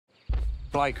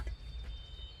Blake,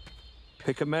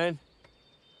 pick a man,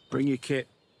 bring your kit.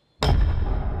 I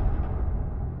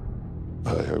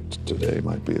hoped today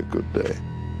might be a good day.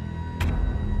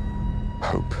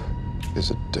 Hope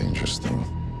is a dangerous thing.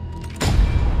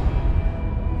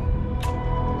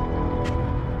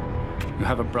 You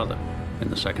have a brother in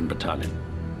the 2nd Battalion.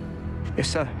 Yes,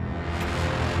 sir.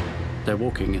 They're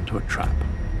walking into a trap.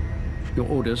 Your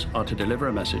orders are to deliver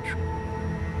a message,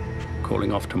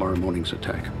 calling off tomorrow morning's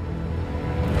attack.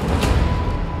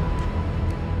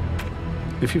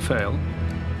 If you fail,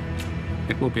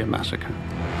 it will be a massacre.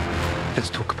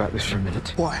 Let's talk about this for a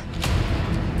minute. Why?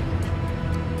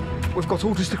 We've got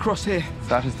orders to cross here.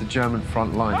 That is the German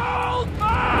front line.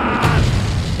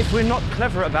 If we're not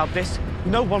clever about this,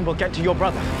 no one will get to your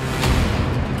brother.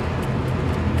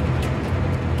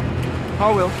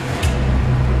 I will.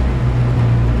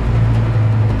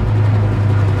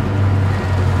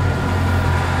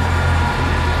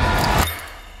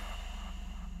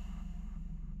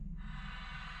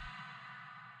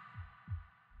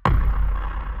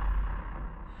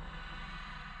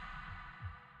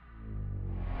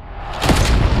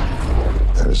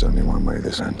 There is only one way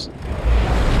this ends.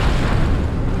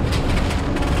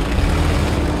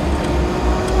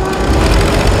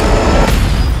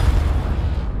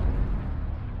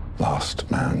 Last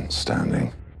man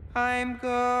standing. I'm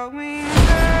going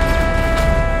back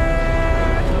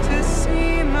to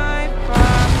see my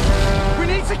father. We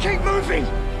need to keep moving!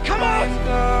 Come on! I'm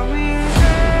going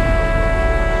there,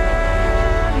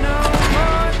 no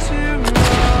more to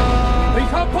run. You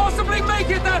can't possibly make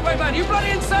it that way, man! You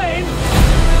bloody insane!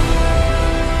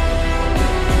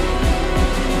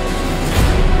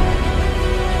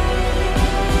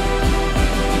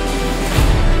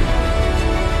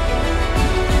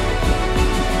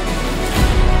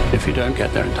 If you don't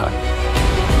get there in time,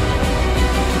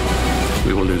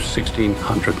 we will lose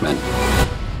 1,600 men.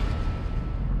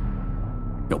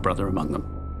 Your brother among them.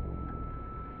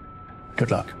 Good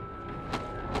luck.